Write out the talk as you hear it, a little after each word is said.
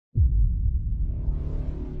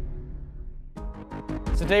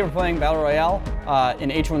Today we're playing Battle Royale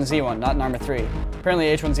in H1Z1, not in Arma 3. Apparently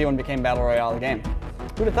H1Z1 became Battle Royale the game.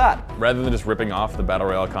 Who'd have thought? Rather than just ripping off the Battle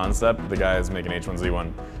Royale concept, the guys making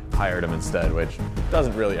H1Z1 hired him instead, which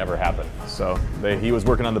doesn't really ever happen. So he was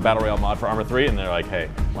working on the Battle Royale mod for Arma 3, and they're like, hey,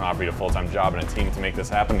 I want to offer you a full-time job and a team to make this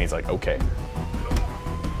happen. And he's like, okay.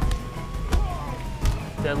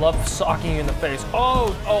 They love socking you in the face.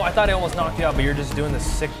 Oh, I thought I almost knocked you out, but you're just doing this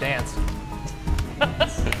sick dance.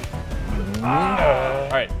 All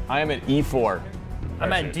right, I am at E4.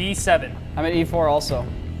 I'm at D7. I'm at E4 also.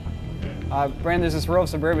 Brandon, there's this row of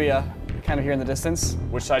suburbia kind of here in the distance.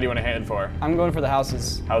 Which side do you want to head for? I'm going for the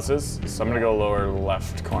houses. Houses? So I'm gonna go lower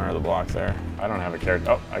left corner of the block there. I don't have a character.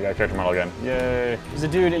 Oh, I got a character model again. Yay. There's a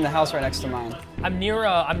dude in the house right next to mine. I'm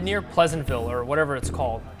near Pleasantville, or whatever it's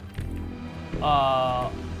called.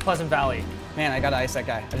 Pleasant Valley. Man, I gotta ice that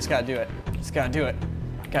guy. I just gotta do it. Just gotta do it.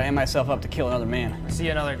 Gotta amp myself up to kill another man. I see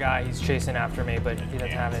another guy. He's chasing after me, but he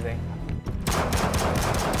doesn't have anything.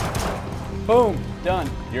 Boom, done.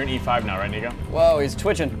 You're in E5 now, right, Nico? Whoa, he's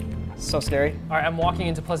twitching. So scary. All right, I'm walking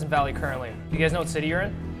into Pleasant Valley currently. You guys know what city you're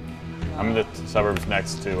in? I'm in the suburbs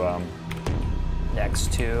next to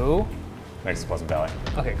Next to Pleasant Valley.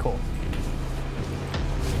 Okay, cool.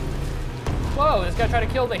 Whoa, this guy tried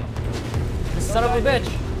to kill me. This son of a bitch.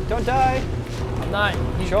 Don't die. I'm not.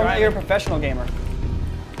 He's Show him that driving. you're a professional gamer.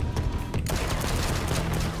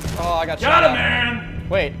 Oh, I got shot. Got him, out. man!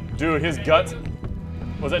 Wait. Dude, his guts.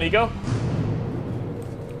 Was that Nico?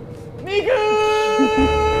 Nico!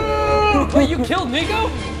 Wait, you killed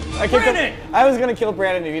Nico? Brandon! I was gonna kill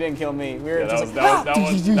Brandon if you didn't kill me. We were Yeah, just that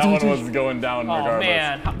one was going down Oh regardless.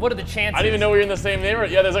 man, what are the chances? I didn't even know we were in the same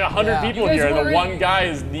neighborhood. Yeah, there's like 100 Yeah. people You guys here, and the were one in- guy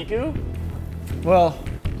is Nico. Well,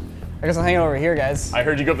 I guess I'm hanging over here, guys. I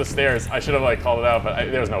heard you go up the stairs. I should have like called it out,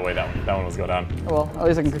 but there was no way that one was going down. Well, at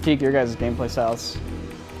least I can critique your guys' gameplay styles.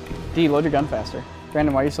 D, load your gun faster.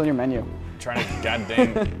 Brandon, why are you still in your menu? Trying to, god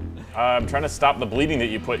dang. I'm trying to stop the bleeding that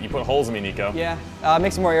you put. You put holes in me, Nico. Yeah,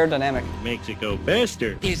 makes it more aerodynamic. Makes it go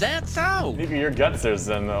faster. Is that so? Nico, your guts there's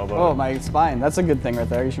then. Oh, my spine. That's a good thing right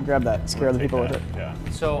there. You should grab that. Scare other people with it. Yeah.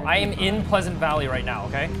 So I am in Pleasant Valley right now,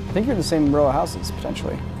 okay? I think you're in the same row of houses,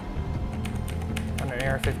 potentially. Under an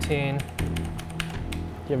AR-15.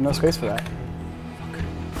 You have no space for that.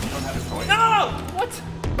 No! What?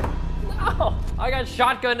 No! I got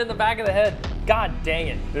shotgunned in the back of the head. God dang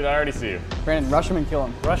it. Dude, I already see you. Brandon, rush him and kill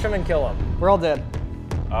him. Rush him and kill him. We're all dead.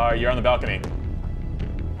 You're on the balcony.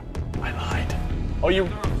 I lied. Oh, you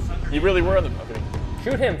really were on the balcony.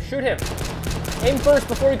 Shoot him, shoot him. Aim first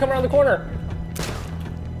before you come around the corner.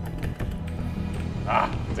 Ah,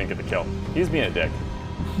 didn't get the kill. He's being a dick.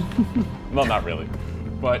 Well, not really.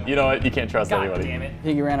 But you know what? You can't trust God anybody. damn it. Do you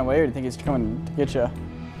think he ran away, or do you think he's coming to get you?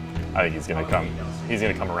 I think he's gonna come. He's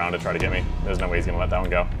gonna come around to try to get me. There's no way he's gonna let that one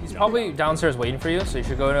go. He's probably downstairs waiting for you, so you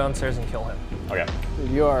should go downstairs and kill him. Okay.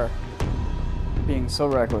 Dude, you are being so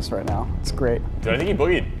reckless right now. It's great. Dude, I think he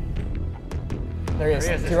boogied. There he is.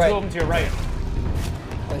 There he is. To There's your right. two of them to your right.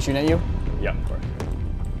 Are they shooting at you? Yeah, of course.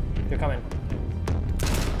 They're coming.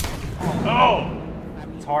 Oh!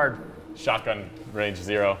 It's hard. Shotgun range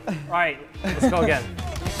 0. All right, let's go again.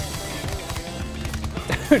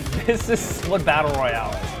 Dude, this is what Battle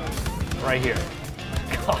Royale is. Right here.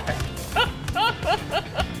 God.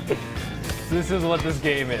 This is what this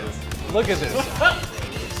game is. Look at this.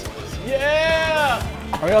 Yeah!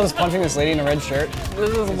 Are we all just punching this lady in a red shirt?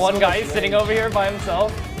 This is one guy sitting over here by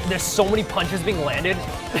himself. There's so many punches being landed.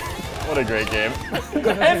 What a great game. Let's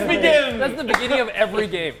begin! That's the beginning of every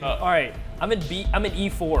game. All right, I'm in E4. I'm in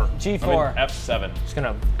G4. F7. Just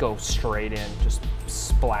gonna go straight in, just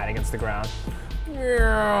splat against the ground.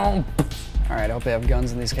 All right, I hope they have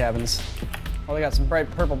guns in these cabins. Well, they got some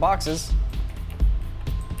bright purple boxes.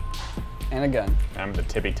 And a gun. I'm at the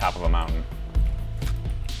tippy top of a mountain.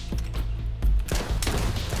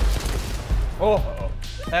 Oh,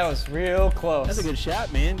 that was real close. That's a good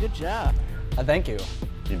shot, man. Good job. Thank you.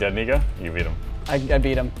 You dead, Nico? You beat him. I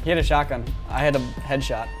beat him. He had a shotgun. I had a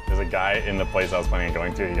headshot. There's a guy in the place I was planning on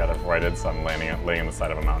going to. He got there before I did, so I'm laying on the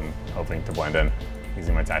side of a mountain, hoping to blend in,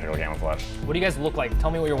 using my tactical camouflage. What do you guys look like?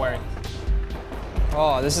 Tell me what you're wearing.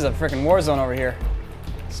 Oh, this is a freaking war zone over here.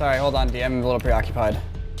 Sorry, hold on, D. I'm a little preoccupied.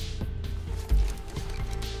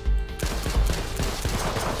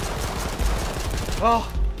 Oh,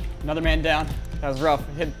 another man down. That was rough.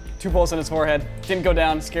 Hit 2 bullets in his forehead. Didn't go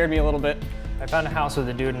down, scared me a little bit. I found a house with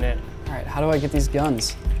a dude in it. All right, how do I get these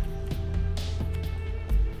guns?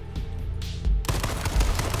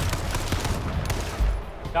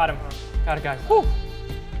 Got him. Got it, guys. Woo!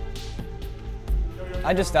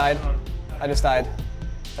 I just died. I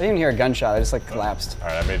didn't even hear a gunshot. I just like collapsed. All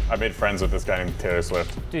right, I made friends with this guy named Taylor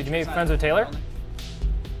Swift. Dude, you made friends with Taylor?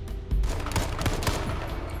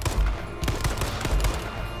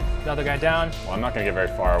 Another guy down. Well, I'm not gonna get very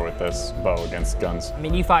far with this bow against guns. I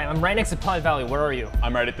mean, you fight. I'm right next to Pleasant Valley. Where are you?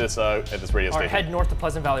 I'm right at this radio Or station. head north to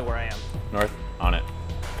Pleasant Valley where I am. North, on it.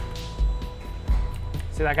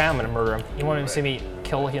 See that guy? I'm gonna murder him. You want him to see me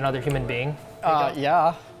kill another human being?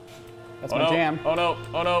 Yeah. That's my jam. Oh no,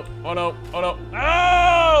 oh no, oh no, oh no.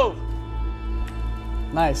 Oh!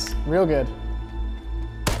 Nice, real good.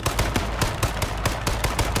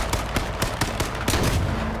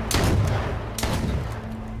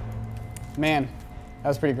 Man, that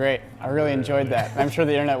was pretty great. I really enjoyed that. I'm sure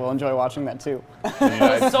the internet will enjoy watching that too.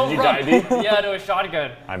 That's so Did you rough. die, D? Yeah, to a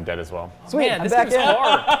shotgun. I'm dead as well. Sweet, Man, I'm this back game's in.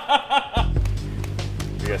 hard.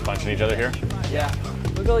 You guys punching each other here? Yeah.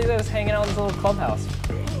 Look at all these guys hanging out in this little clubhouse.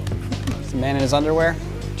 It's a man in his underwear,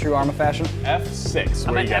 true Arma fashion. F6.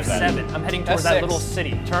 I'm Where at you got that? F7. I'm heading towards that F6. little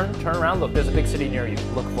city. Turn around. Look, there's a big city near you.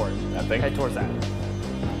 Look for it. That thing? Head towards that.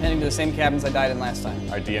 Heading to the same cabins I died in last time.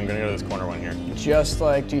 All right, D, I'm gonna go to this corner one here. Just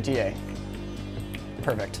like GTA.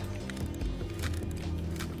 Perfect.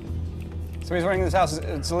 Somebody's running this house.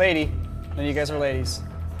 It's a lady. Then you guys are ladies.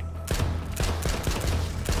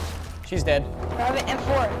 She's dead. Private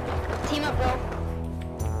M4. Team up, bro.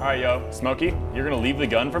 All right, yo, Smokey, you're gonna leave the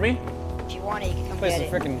gun for me? If you want it, you can come Place get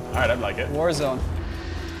is a it. freaking All right, I'd like it. war zone.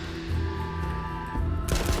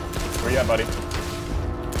 Where you at, buddy?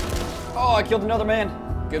 Oh, I killed another man.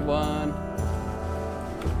 Good one.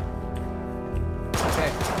 Okay.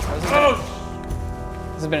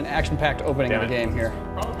 This has been an action-packed opening of the game here.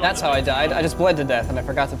 That's how I died. I just bled to death and I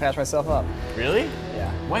forgot to patch myself up. Really?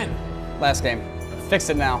 Yeah. When? Last game. Fixed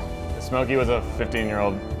it now. Smokey was a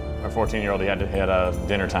 15-year-old or 14-year-old. He had a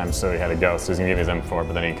dinner time, so he had to go. So he was gonna give me his M4,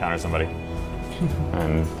 but then he encountered somebody,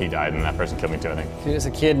 and he died, and that person killed me too, I think. Dude, as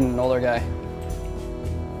a kid and an older guy.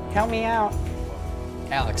 Help me out.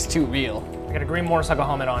 Alex, too real. I got a green motorcycle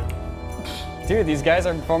helmet on. Dude, these guys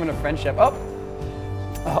are forming a friendship.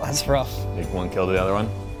 Oh, that's rough. Take one kill to the other one.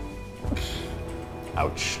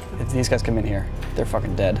 Ouch. If these guys come in here, they're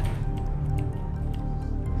fucking dead.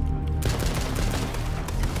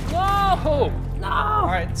 No! No! All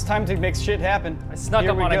right, it's time to make shit happen. I snuck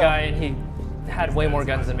Here up we on a go. guy and he had way more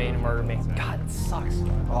guns than me and murdered me. God, it sucks.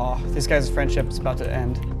 Oh, this guy's friendship is about to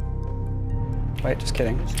end. Wait, just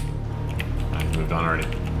kidding. I moved on already.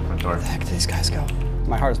 Front door. Where the heck did these guys go?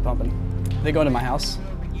 My heart is pumping. They go into my house.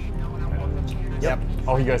 Yep.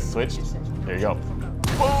 Oh, you guys switched? There you go.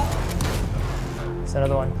 It's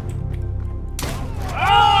another one.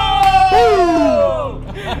 Oh!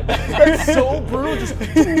 That's so brutal. Just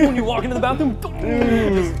when you walk into the bathroom.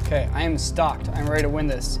 Okay, I am stocked. I'm ready to win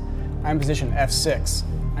this. I'm in position F6.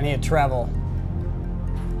 I need to travel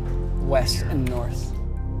west and north.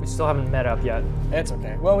 We still haven't met up yet. It's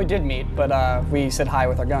okay. Well, we did meet, but we said hi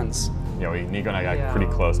with our guns. Yeah, Nico and I got Yeah.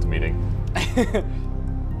 pretty close to meeting. Take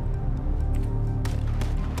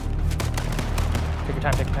your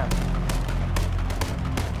time, take your time.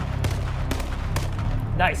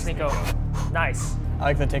 Nice, Nico. Nice. I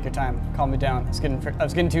like the take your time, calm me down. I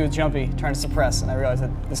was getting too jumpy, trying to suppress, and I realized that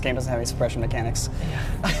this game doesn't have any suppression mechanics.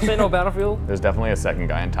 Say no Battlefield. There's definitely a second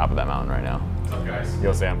guy on top of that mountain right now. What's up, guys?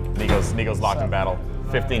 Yo, Sam. Nico's locked in battle.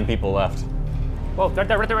 15 people left. Whoa, right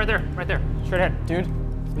there. Straight ahead. Dude,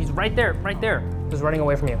 He's right there. He's running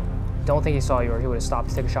away from you. Don't think he saw you or he would have stopped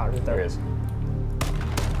to take a shot right there. There he is.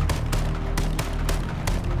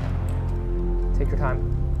 Take your time.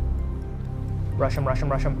 Rush him.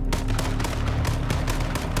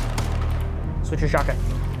 Switch your shotgun.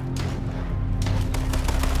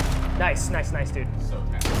 Nice, dude.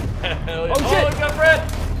 Hell yeah. Oh, shit! Oh, he got Fred!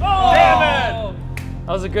 Oh! Damn it!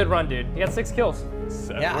 That was a good run, dude. You got 6 kills.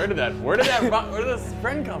 Yeah. Where did this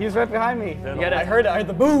friend come he was right behind me. gotta- I heard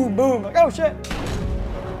the boom, boom. Like, oh shit.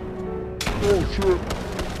 Oh, shit.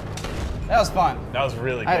 That was fun. That was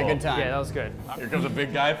really cool. I had a good time. Yeah, that was good. Here comes a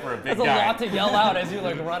big guy for a big That's a guy. lot to yell out as you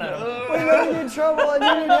like run at him. We know you're in trouble and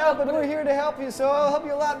you need help, and we're here to help you, so I'll help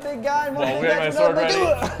you a lot, big guy. And Well, we have my sword ready.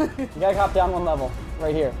 You gotta hop down one level,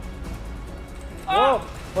 right here. Oh!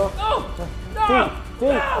 Whoa. No! D.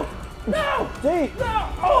 No! D. No!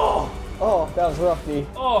 Oh! Oh, that was rough, D.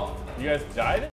 Oh! You guys died?